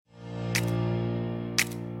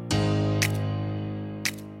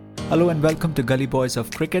Hello and welcome to Gully Boys of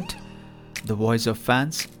Cricket, the voice of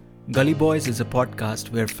fans. Gully Boys is a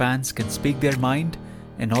podcast where fans can speak their mind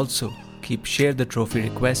and also keep share the trophy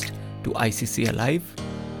request to ICC alive.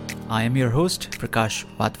 I am your host Prakash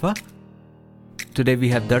Wadhwa. Today we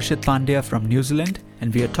have Darshit Pandya from New Zealand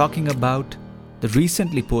and we are talking about the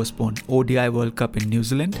recently postponed ODI World Cup in New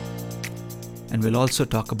Zealand, and we'll also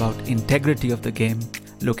talk about integrity of the game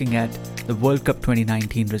looking at the World Cup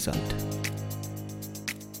 2019 result.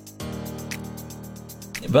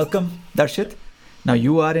 Welcome, Darshit. Now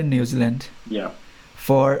you are in New Zealand. Yeah.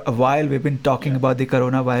 For a while, we've been talking about the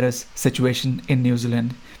coronavirus situation in New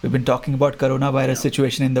Zealand. We've been talking about coronavirus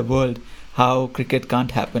situation in the world, how cricket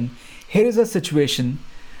can't happen. Here is a situation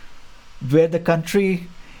where the country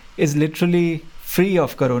is literally free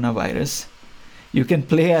of coronavirus. You can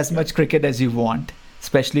play as much cricket as you want,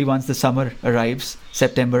 especially once the summer arrives,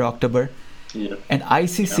 September, October. Yeah. And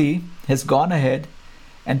ICC has gone ahead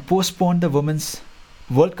and postponed the Women's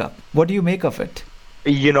World Cup. What do you make of it?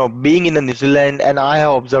 Being in New Zealand, and I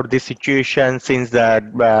have observed this situation since the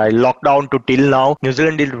lockdown to till now, New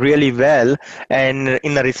Zealand did really well. And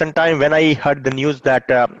in the recent time, when I heard the news that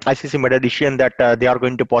ICC made a decision that they are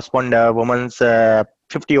going to postpone the Women's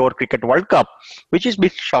 50-over Cricket World Cup, which is a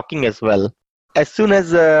bit shocking as well. As soon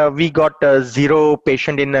as we got zero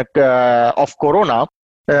patient of corona,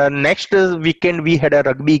 next weekend we had a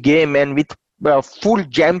rugby game and with full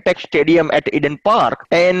jam-packed stadium at Eden Park,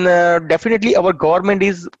 and definitely our government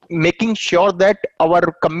is making sure that our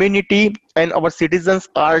community and our citizens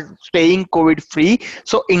are staying COVID-free,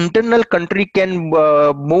 so internal country can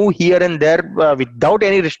move here and there without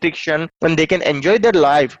any restriction, and they can enjoy their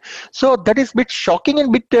life. So that is a bit shocking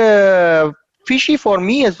and bit fishy for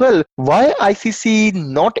me as well. Why ICC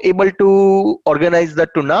not able to organize the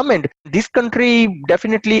tournament? This country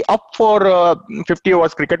definitely up for 50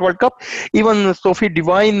 overs Cricket World Cup. Even Sophie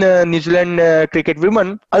Devine, New Zealand cricket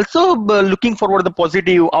women, also looking forward the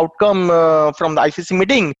positive outcome from the ICC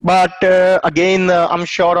meeting. But again, I'm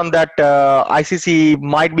sure on that ICC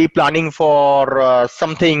might be planning for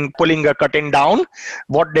something, pulling a curtain down,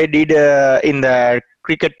 what they did in the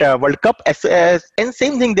Cricket World Cup, and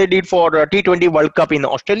same thing they did for T20 World Cup in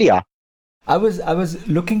Australia. I was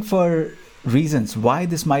looking for reasons why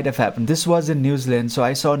this might have happened. This was in New Zealand, so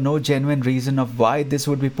I saw no genuine reason of why this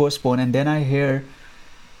would be postponed. And then I hear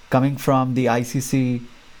coming from the ICC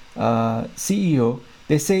CEO,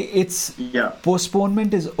 they say it's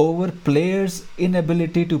postponement is over players'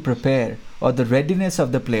 inability to prepare or the readiness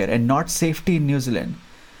of the player and not safety in New Zealand.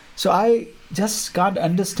 So I just can't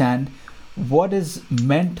understand what is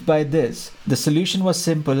meant by this. The solution was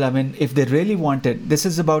simple. I mean, if they really wanted, this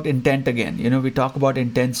is about intent again. We talk about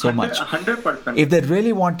intent so much. 100%. If they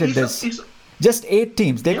really wanted just 8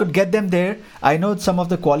 teams, they could get them there. I know some of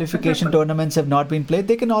the qualification tournaments have not been played.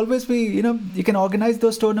 They can always be, you can organize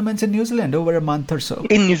those tournaments in New Zealand over a month or so.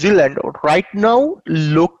 In New Zealand, right now,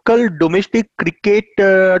 local domestic cricket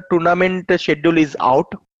tournament schedule is out.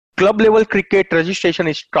 Club level cricket registration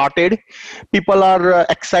is started. People are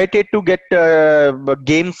excited to get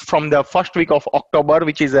games from the first week of October,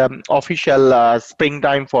 which is official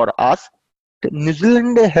springtime for us. New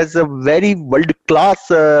Zealand has a very world-class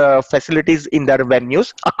facilities in their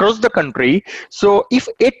venues across the country. So if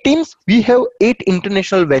 8 teams, we have 8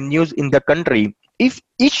 international venues in the country. If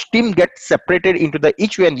each team gets separated into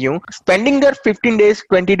each venue, spending their 15 days,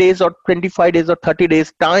 20 days or 25 days or 30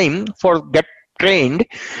 days time for get trained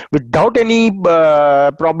without any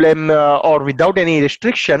problem or without any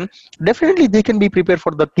restriction, definitely they can be prepared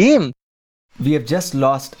for the game. We have just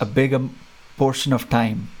lost a big portion of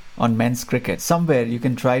time on men's cricket. Somewhere you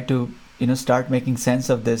can try to start making sense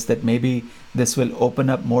of this, that maybe this will open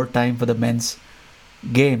up more time for the men's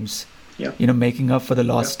games, making up for the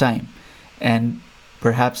lost time. And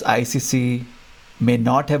perhaps ICC may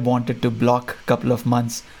not have wanted to block a couple of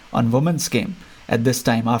months on women's game at this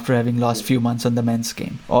time after having lost few months on the men's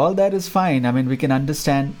game. All that is fine. I mean, we can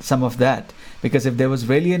understand some of that, because if there was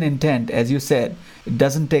really an intent, as you said, it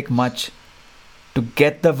doesn't take much to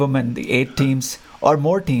get the women, the 8 teams or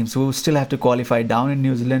more teams who still have to qualify down in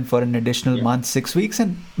New Zealand for an additional month, 6 weeks,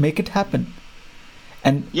 and make it happen.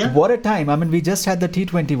 And what a time. I mean, we just had the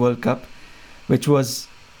T20 World Cup, which was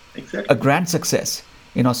a grand success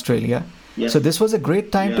in Australia. So this was a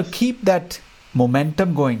great time to keep that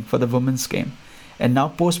momentum going for the women's game. And now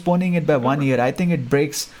postponing it by 1 year, I think it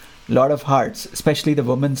breaks a lot of hearts, especially the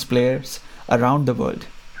women's players around the world.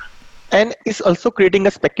 And it's also creating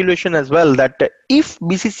a speculation as well that if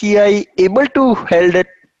BCCI able to hold a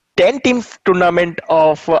 10 teams tournament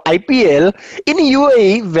of IPL in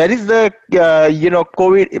UAE, where is the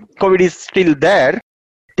COVID is still there,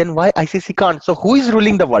 then why ICC can't? So who is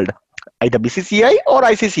ruling the world? Either BCCI or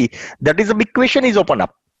ICC? That is a big question is open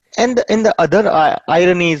up. And the other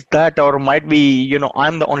irony is that, or might be,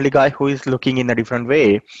 I'm the only guy who is looking in a different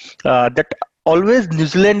way, that always New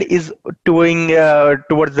Zealand is doing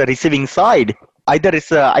towards the receiving side. Either it's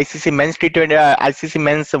ICC Men's T20, ICC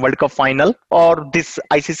Men's World Cup final, or this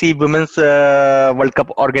ICC Women's World Cup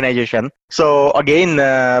organization. So again,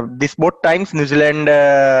 this both times New Zealand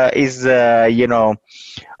is, they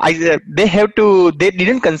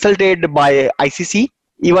didn't consulted by ICC.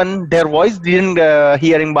 Even their voice didn't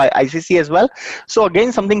hearing by ICC as well. So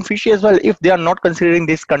again, something fishy as well. If they are not considering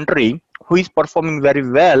this country, who is performing very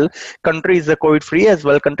well, country is COVID free as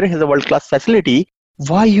well, country has a world class facility,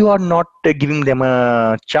 why you are not giving them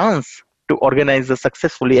a chance to organize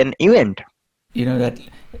successfully an event? That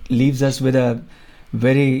leaves us with a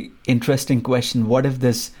very interesting question. What if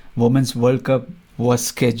this Women's World Cup was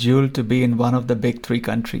scheduled to be in one of the big three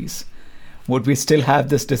countries? Would we still have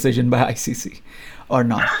this decision by ICC or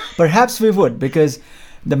not? Perhaps we would, because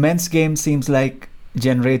the men's game seems like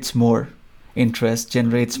generates more interest,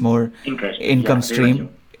 generates more income stream,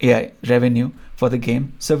 revenue for the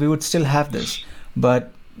game. So we would still have this.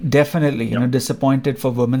 But definitely, disappointed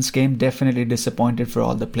for women's game, definitely disappointed for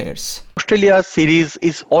all the players. Australia series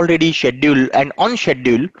is already scheduled and on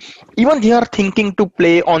schedule. Even they are thinking to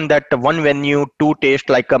play on that one venue, two test.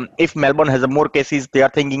 Like if Melbourne has more cases, they are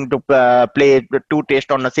thinking to play two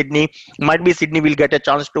test on Sydney. Might be Sydney will get a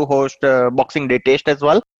chance to host Boxing Day test as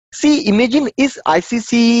well. See, imagine, is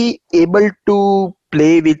ICC able to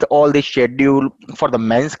play with all the schedule for the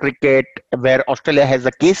men's cricket where Australia has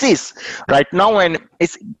the cases right now, and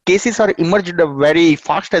its cases are emerged very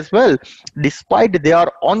fast as well. Despite they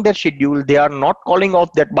are on their schedule, they are not calling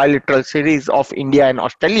off that bilateral series of India and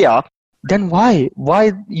Australia. Then why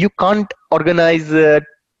you can't organize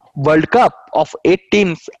World Cup of 8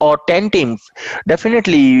 teams or 10 teams?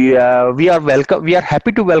 Definitely, we are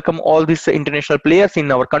happy to welcome all these international players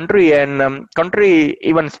in our country, and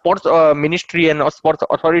even sports ministry and sports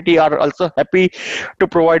authority are also happy to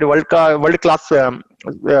provide world class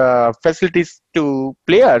facilities to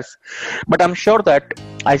players. But I'm sure that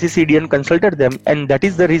ICC didn't consulted them, and that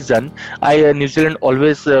is the reason New Zealand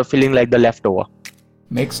always feeling like the leftover.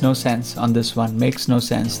 Makes no sense on this one. Makes no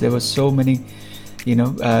sense. There were so many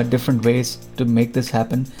different ways to make this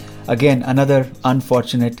happen. Again, another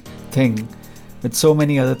unfortunate thing with so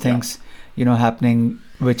many other things happening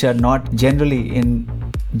which are not generally in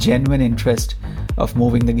genuine interest of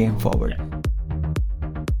moving the game forward.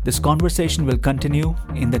 This conversation will continue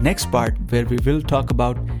in the next part, where we will talk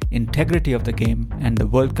about integrity of the game and the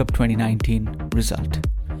World Cup 2019 result.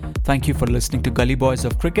 Thank you for listening to Gully Boys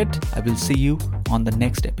of Cricket. I will see you on the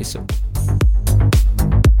next episode.